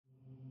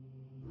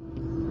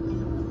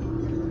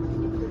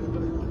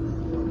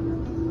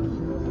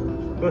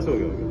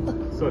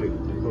Sorry.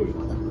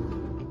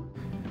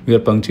 We are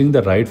puncturing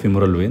the right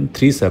femoral vein,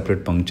 3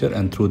 separate puncture,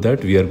 and through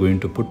that we are going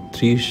to put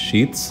 3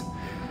 sheaths.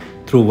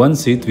 Through one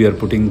sheath we are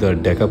putting the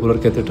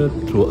decapolar catheter,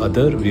 through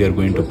other we are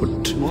going to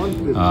put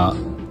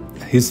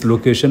his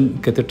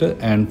location catheter,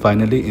 and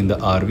finally in the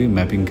RV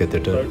mapping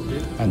catheter,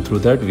 and through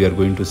that we are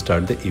going to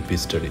start the EP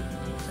study.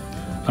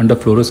 Under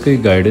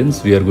fluoroscopy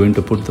guidance we are going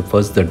to put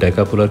first the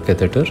decapolar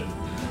catheter,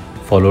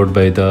 followed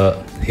by the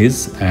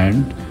his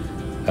and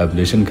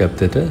ablation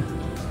catheter.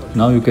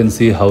 Now you can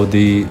see how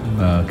the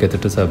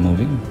catheters are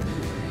moving.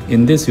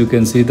 In this you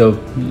can see the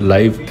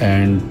live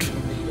and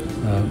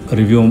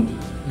review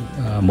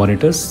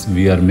monitors.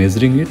 We are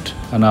measuring it,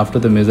 and after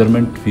the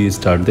measurement we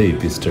start the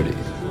EP study.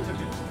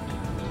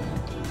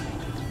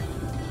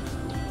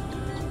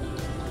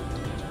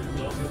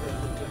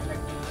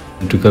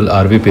 Ventricle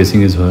RV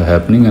pacing is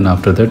happening, and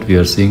after that we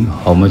are seeing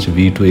how much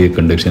V to A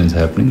conduction is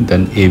happening.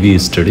 Then AV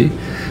study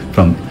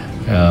from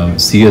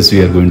CS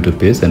we are going to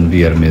pace, and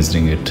we are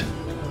measuring it.